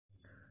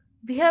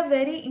we have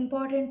very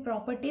important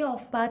property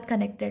of path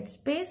connected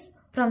space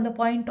from the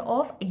point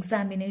of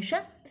examination.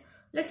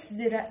 Let's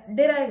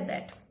derive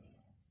that.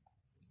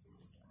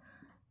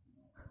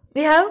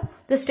 We have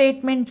the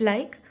statement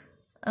like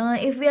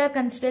if we are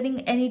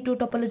considering any two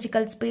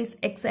topological space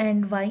x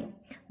and y,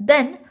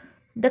 then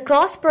the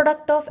cross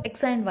product of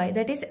x and y,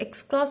 that is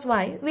x cross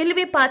y, will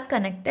be path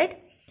connected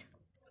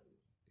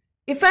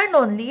if and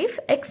only if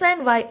x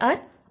and y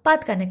are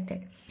path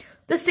connected.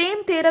 The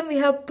same theorem we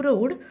have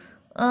proved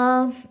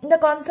in the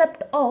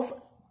concept of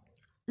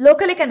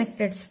locally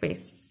connected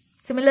space.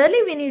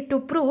 Similarly, we need to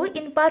prove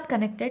in path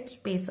connected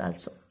space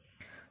also.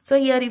 So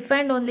here if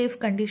and only if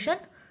condition.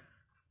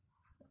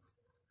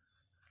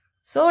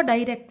 So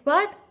direct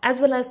part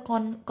as well as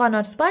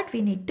converse part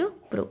we need to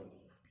prove.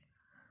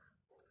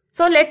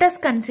 So let us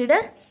consider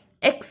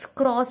x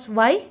cross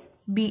y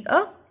be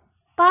a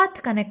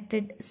path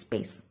connected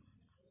space.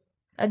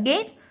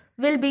 Again,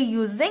 we'll be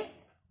using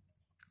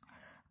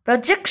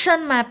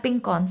projection mapping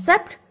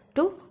concept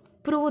to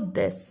prove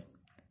this.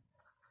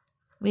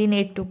 We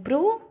need to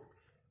prove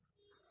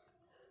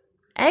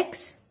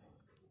x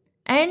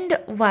and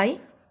y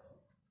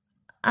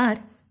are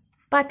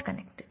path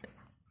connected.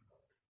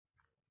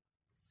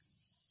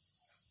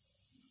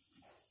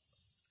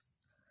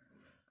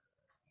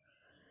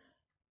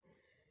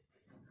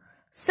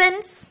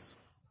 Since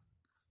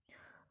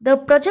the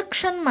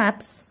projection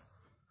maps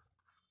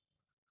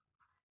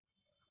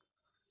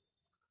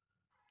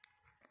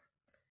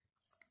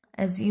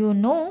as you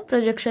know,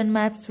 projection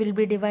maps will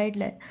be derived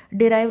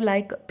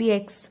like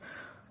px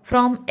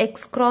from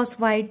x cross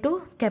y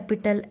to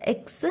capital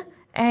X,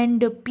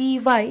 and py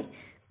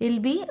will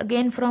be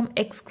again from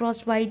x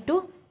cross y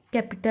to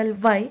capital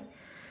Y.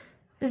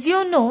 As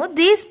you know,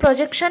 these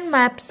projection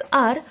maps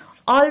are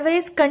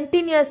always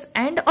continuous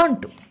and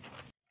onto.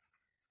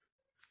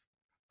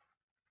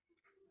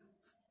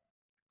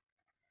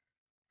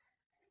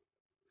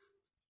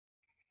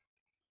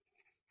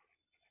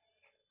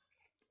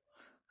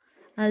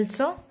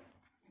 Also,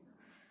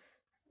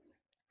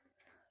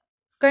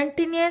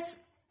 continuous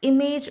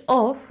image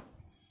of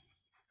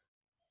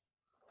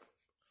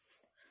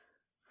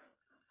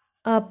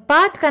a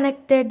path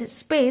connected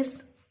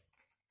space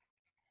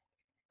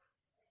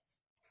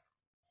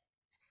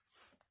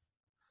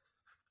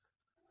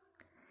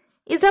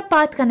is a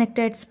path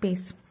connected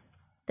space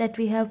that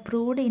we have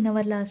proved in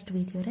our last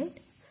video, right?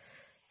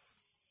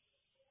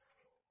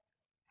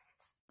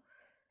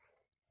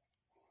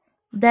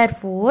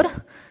 Therefore,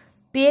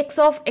 px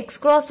of x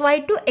cross y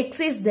to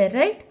x is there,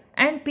 right?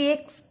 And py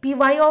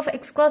of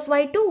x cross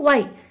y to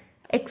y.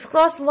 X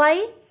cross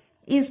y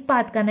is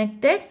path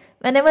connected.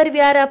 Whenever we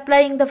are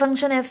applying the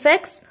function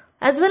fx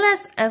as well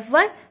as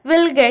fy,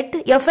 we'll get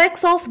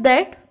fx of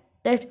that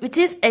which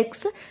is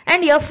x,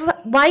 and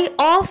fy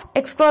of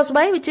x cross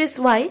y which is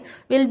y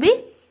will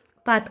be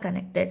path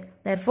connected.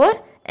 Therefore,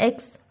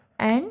 x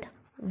and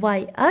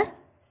y are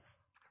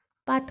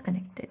path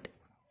connected.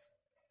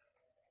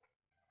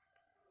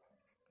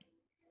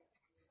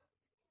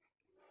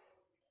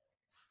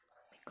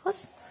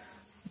 Because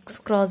x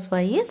cross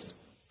y is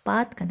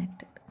path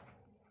connected.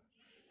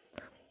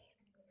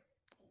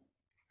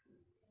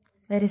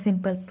 Very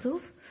simple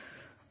proof.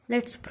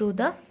 Let's prove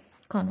the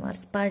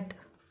converse part.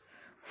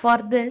 For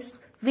this,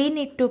 we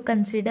need to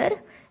consider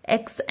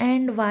x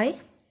and y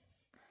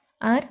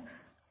are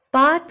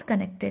path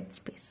connected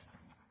space.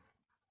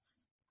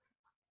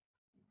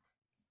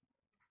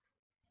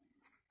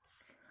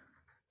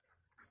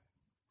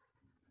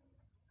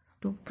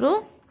 To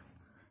prove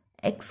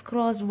x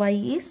cross y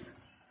is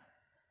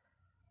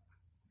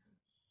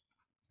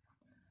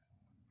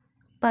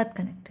path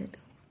connected.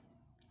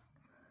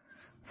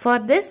 For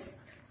this,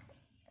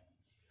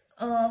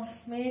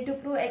 we need to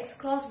prove x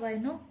cross y,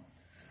 no?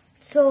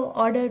 So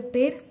ordered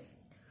pair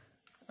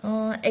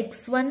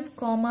x1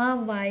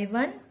 comma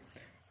y1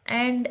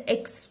 and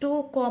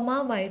x2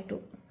 comma y2.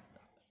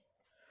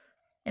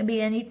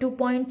 Maybe any 2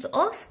 points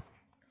of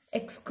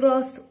x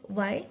cross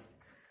y.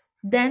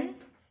 Then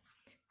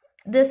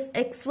this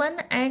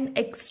x1 and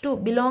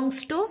x2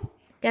 belongs to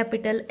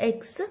capital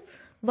X.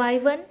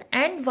 Y1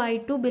 and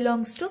Y2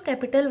 belongs to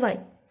capital Y.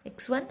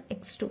 X1,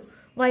 X2,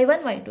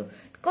 Y1, Y2.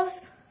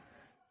 Because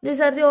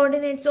these are the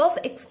ordinates of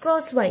x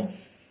cross y.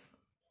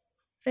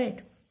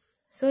 Right.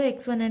 So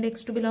x1 and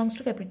x2 belongs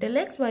to capital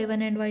X.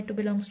 Y1 and Y2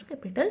 belongs to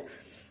capital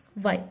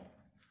Y.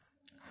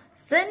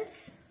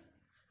 Since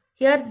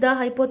here the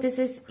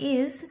hypothesis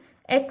is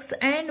x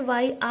and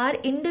y are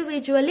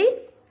individually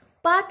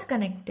path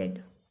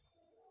connected.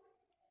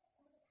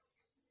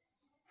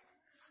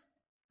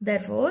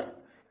 Therefore,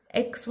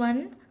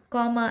 x1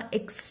 comma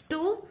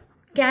x2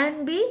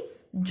 can be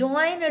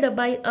joined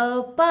by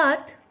a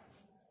path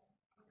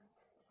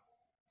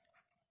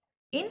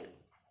in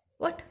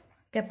what?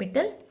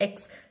 Capital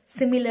X.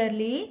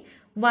 Similarly,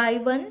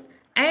 y1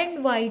 and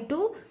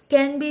y2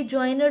 can be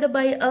joined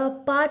by a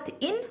path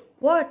in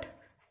what?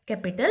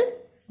 Capital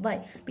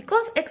Y.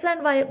 Because x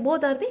and y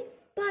both are the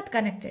path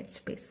connected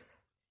space.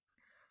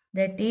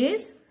 That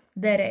is,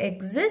 there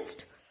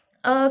exists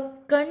a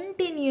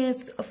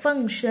continuous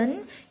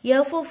function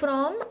f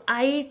from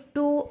I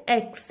to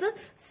x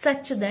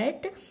such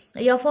that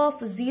f of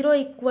 0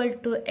 equal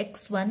to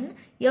x1,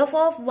 f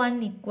of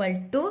 1 equal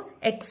to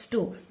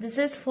x2. This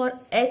is for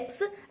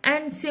x,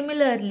 and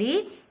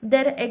similarly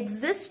there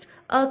exists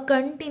a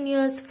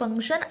continuous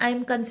function. I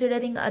am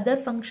considering other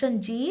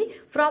function g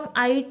from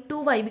I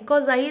to y,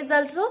 because I is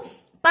also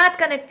path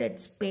connected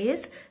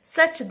space,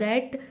 such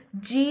that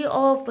g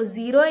of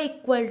 0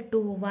 equal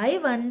to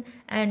y1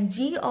 and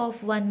g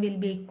of 1 will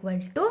be equal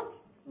to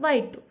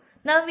y2.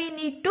 Now we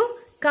need to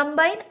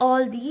combine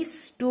all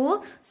these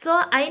two.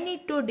 So I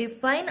need to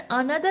define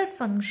another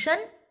function.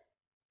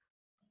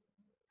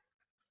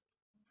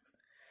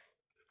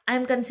 I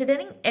am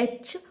considering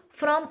h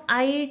from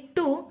I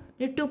to,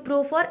 need to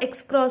prove for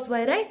x cross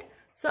y, right?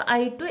 So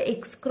I to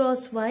x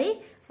cross y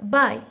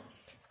by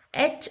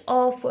h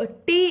of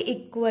t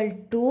equal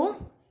to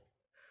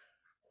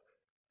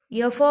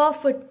f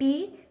of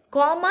t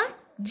comma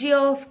g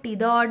of t,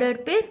 the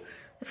ordered pair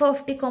f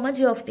of t comma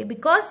g of t,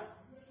 because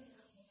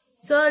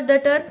so the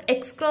term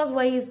x cross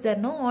y is there,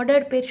 no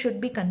ordered pair should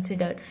be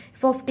considered.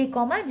 F of t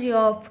comma g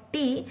of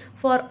t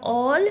for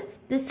all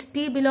this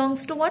t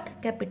belongs to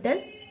what?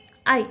 Capital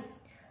I.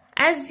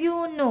 As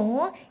you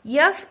know,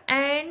 f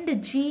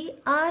and g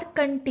are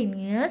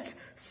continuous,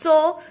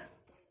 so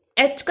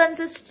h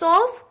consists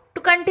of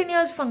two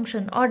continuous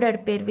function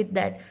ordered pair with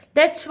that.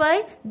 That's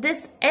why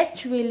this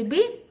h will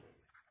be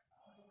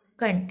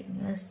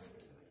continuous.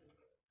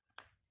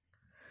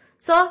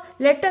 So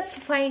let us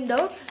find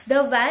out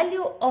the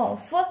value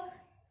of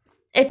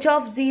h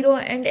of 0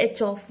 and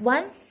h of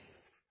 1.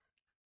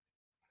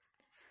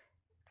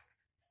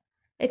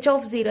 H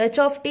of 0, h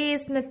of t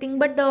is nothing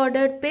but the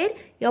ordered pair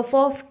f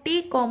of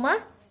t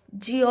comma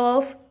g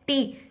of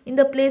t. In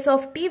the place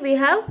of t we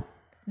have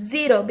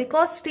 0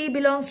 because t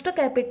belongs to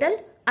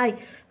capital I.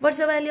 What's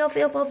the value of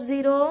f of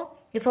 0?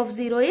 F of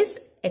 0 is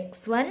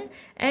x1.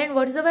 And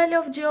what is the value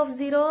of g of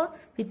 0?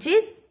 Which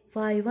is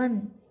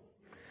y1.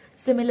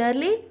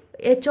 Similarly,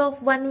 h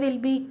of 1 will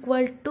be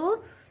equal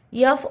to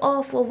f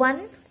of 1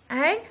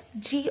 and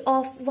g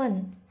of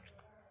 1.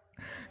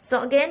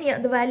 So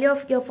again, the value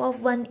of f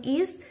of 1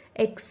 is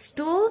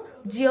x2,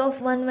 g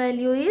of 1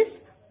 value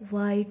is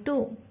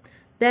y2.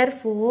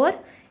 Therefore,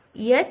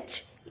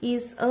 h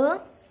is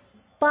a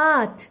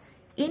path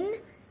in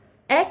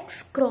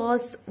x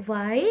cross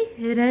y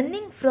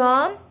running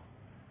from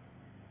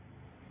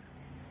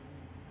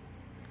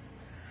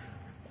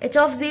h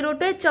of 0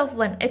 to h of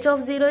 1. h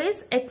of 0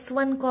 is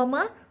x1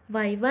 comma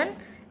y1,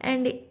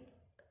 and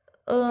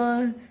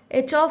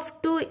h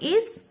of 2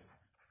 is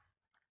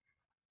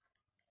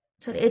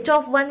h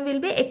of 1 will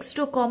be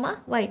x2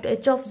 comma y2.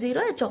 h of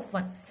 0, h of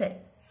 1.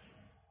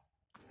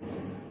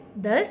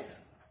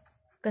 Thus,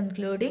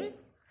 concluding,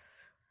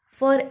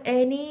 for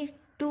any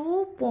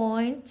 2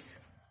 points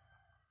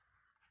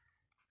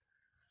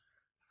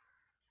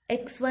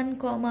x1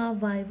 comma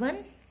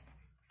y1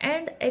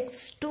 and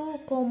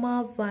x2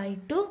 comma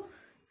y2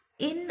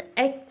 in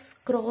x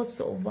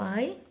cross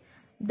y,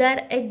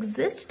 there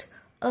exists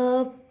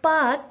a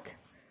path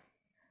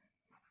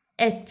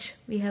h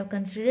we have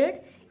considered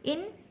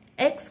in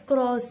x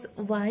cross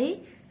y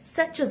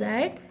such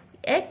that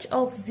h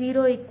of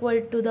 0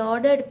 equal to the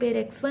ordered pair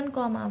x1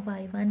 comma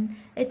y1,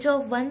 h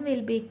of 1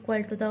 will be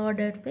equal to the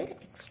ordered pair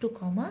x2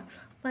 comma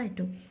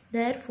y2.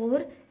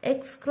 Therefore,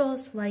 x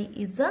cross y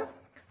is a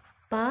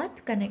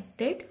path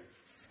connected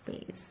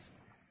space.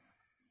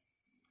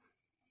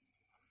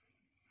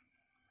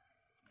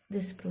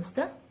 This proves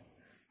the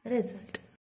result.